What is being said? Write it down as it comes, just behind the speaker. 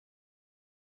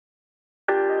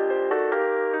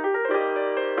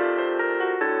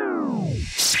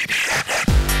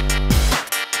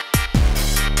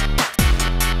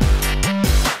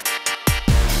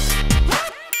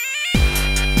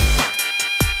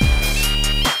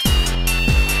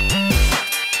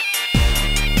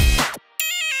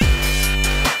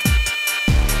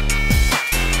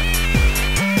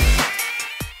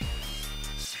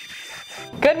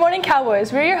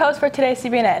Cowboys, we're your hosts for today's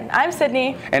CBNN. I'm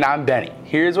Sydney. And I'm Benny.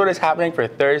 Here's what is happening for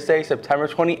Thursday, September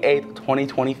 28th,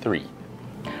 2023.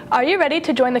 Are you ready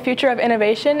to join the future of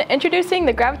innovation? Introducing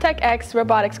the Gravitech X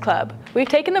Robotics Club. We've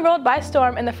taken the world by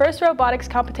storm in the first robotics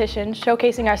competition,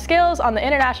 showcasing our skills on the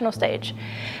international stage.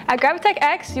 At Gravitech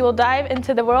X, you will dive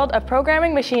into the world of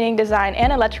programming, machining, design,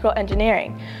 and electrical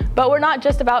engineering. But we're not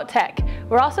just about tech.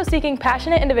 We're also seeking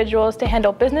passionate individuals to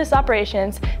handle business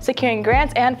operations, securing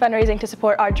grants and fundraising to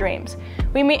support our dreams.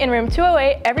 We meet in room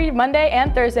 208 every Monday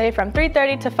and Thursday from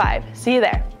 3:30 to 5. See you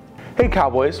there. Hey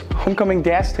Cowboys, homecoming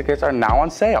dance tickets are now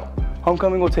on sale.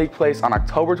 Homecoming will take place on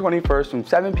October 21st from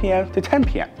 7 p.m. to 10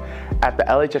 p.m. at the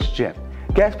LHS gym.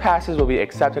 Guest passes will be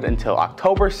accepted until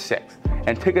October 6th,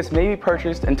 and tickets may be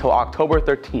purchased until October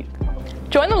 13th.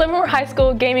 Join the Livermore High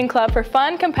School Gaming Club for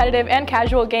fun, competitive, and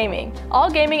casual gaming.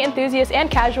 All gaming enthusiasts and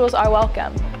casuals are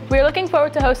welcome. We are looking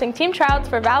forward to hosting team tryouts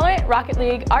for Valorant, Rocket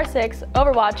League, R6,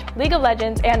 Overwatch, League of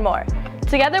Legends, and more.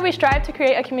 Together we strive to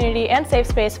create a community and safe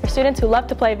space for students who love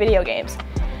to play video games.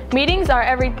 Meetings are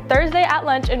every Thursday at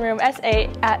lunch in room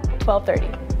S8 at 12:30.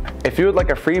 If you would like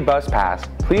a free bus pass,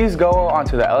 please go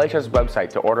onto the LHS website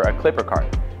to order a Clipper card.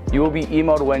 You will be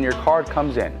emailed when your card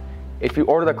comes in. If you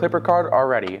order the Clipper card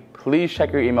already, please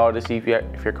check your email to see if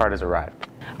your card has arrived.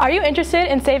 Are you interested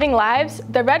in saving lives?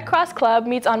 The Red Cross Club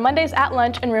meets on Mondays at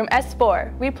lunch in room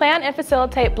S4. We plan and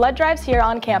facilitate blood drives here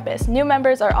on campus. New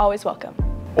members are always welcome.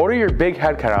 Order your big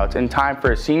head cutouts in time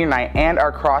for senior night and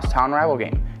our crosstown rival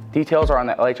game. Details are on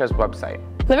the LHS website.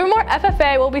 Livermore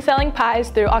FFA will be selling pies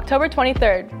through October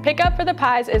 23rd. Pickup for the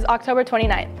pies is October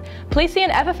 29th. Please see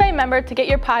an FFA member to get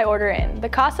your pie order in. The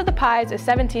cost of the pies is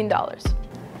 $17.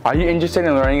 Are you interested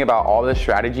in learning about all the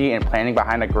strategy and planning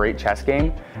behind a great chess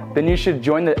game? Then you should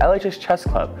join the LHS Chess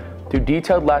Club. Through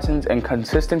detailed lessons and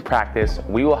consistent practice,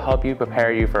 we will help you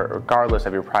prepare you for regardless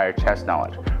of your prior chess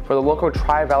knowledge for the local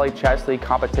Tri-Valley Chess League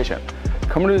competition.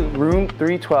 Come to room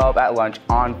 312 at lunch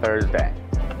on Thursday.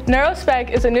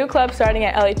 NeuroSpec is a new club starting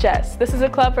at LHS. This is a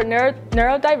club for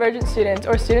neurodivergent students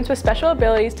or students with special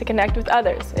abilities to connect with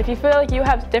others. If you feel like you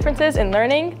have differences in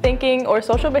learning, thinking, or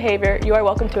social behavior, you are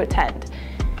welcome to attend.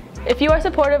 If you are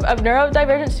supportive of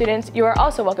neurodivergent students, you are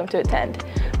also welcome to attend.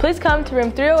 Please come to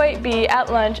room 308B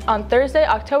at lunch on Thursday,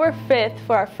 October 5th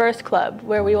for our first club,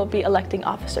 where we will be electing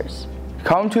officers.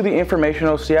 Come to the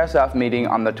informational CSF meeting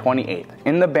on the 28th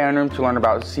in the band room to learn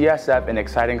about CSF and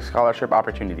exciting scholarship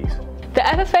opportunities. The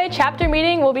FFA chapter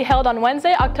meeting will be held on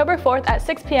Wednesday, October 4th at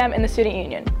 6 p.m. in the Student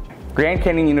Union. Grand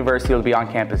Canyon University will be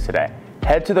on campus today.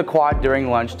 Head to the quad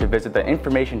during lunch to visit the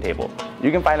information table.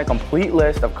 You can find a complete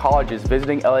list of colleges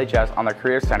visiting LHS on the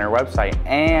Career Center website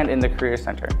and in the Career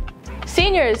Center.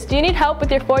 Seniors, do you need help with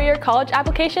your four-year college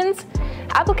applications?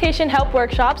 Application help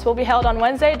workshops will be held on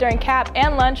Wednesday during CAP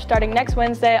and lunch starting next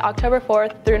Wednesday, October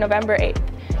 4th through November 8th.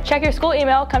 Check your school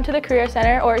email, come to the Career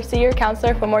Center, or see your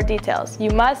counselor for more details. You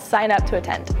must sign up to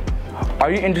attend.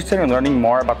 Are you interested in learning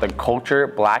more about the culture,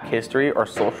 Black history, or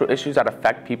social issues that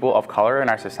affect people of color in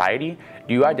our society?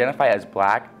 Do you identify as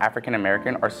Black, African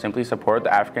American, or simply support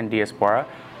the African diaspora?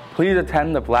 Please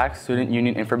attend the Black Student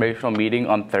Union informational meeting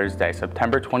on Thursday,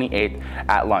 September 28th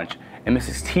at lunch in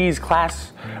Mrs. T's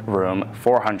classroom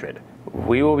 400.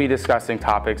 We will be discussing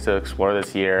topics to explore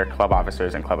this year, club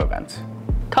officers, and club events.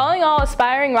 Calling all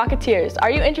aspiring Rocketeers. Are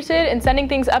you interested in sending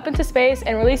things up into space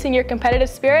and releasing your competitive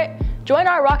spirit? Join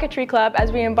our Rocketry Club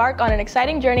as we embark on an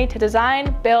exciting journey to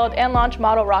design, build, and launch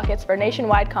model rockets for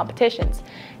nationwide competitions.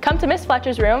 Come to Miss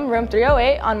Fletcher's room, room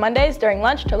 308, on Mondays during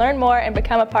lunch to learn more and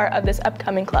become a part of this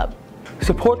upcoming club.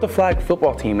 Support the flag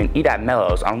football team and eat at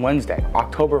Mellows on Wednesday,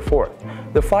 October 4th.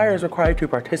 The flyer is required to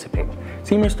participate.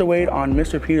 See Mr. Wade on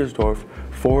Mr. Petersdorf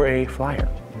for a flyer.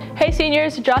 Hey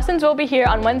seniors, Jostens will be here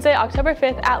on Wednesday, October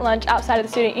 5th at lunch outside of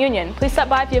the Student Union. Please stop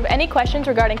by if you have any questions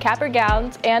regarding cap or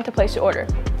gowns and to place your order.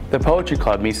 The Poetry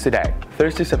Club meets today,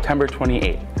 Thursday, September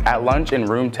 28th, at lunch in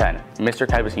room 10, Mr.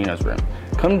 Cavasino's room.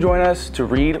 Come join us to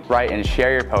read, write, and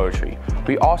share your poetry.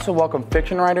 We also welcome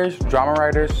fiction writers, drama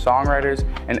writers, songwriters,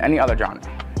 and any other genre.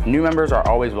 New members are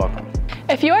always welcome.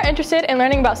 If you are interested in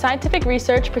learning about scientific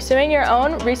research, pursuing your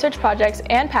own research projects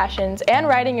and passions, and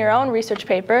writing your own research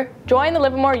paper, join the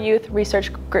Livermore Youth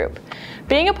Research Group.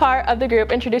 Being a part of the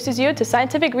group introduces you to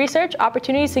scientific research,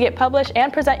 opportunities to get published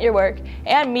and present your work,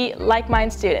 and meet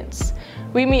like-minded students.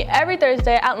 We meet every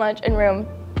Thursday at lunch in room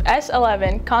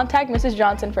S11. Contact Mrs.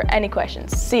 Johnson for any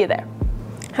questions. See you there.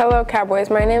 Hello Cowboys,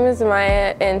 my name is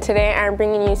Maya, and today I'm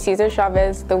bringing you Cesar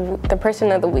Chavez, the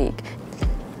person of the week.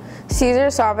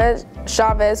 Cesar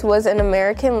Chavez was an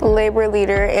American labor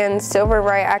leader and civil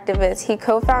rights activist. He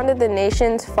co-founded the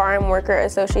nation's Farm Worker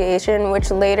Association,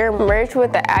 which later merged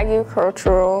with the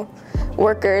Agricultural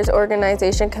Workers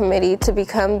Organization Committee to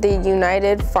become the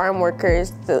United Farm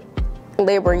Workers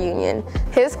Labor Union.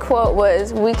 His quote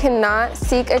was, "We cannot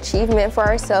seek achievement for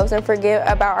ourselves and forget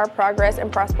about our progress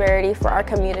and prosperity for our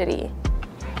community."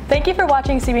 Thank you for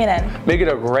watching CBNN. Make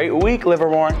it a great week,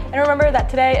 Livermore. And remember that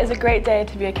today is a great day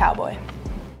to be a cowboy.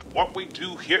 What we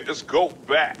do here is go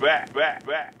back, back, back,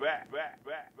 back, back, back,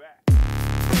 back, back.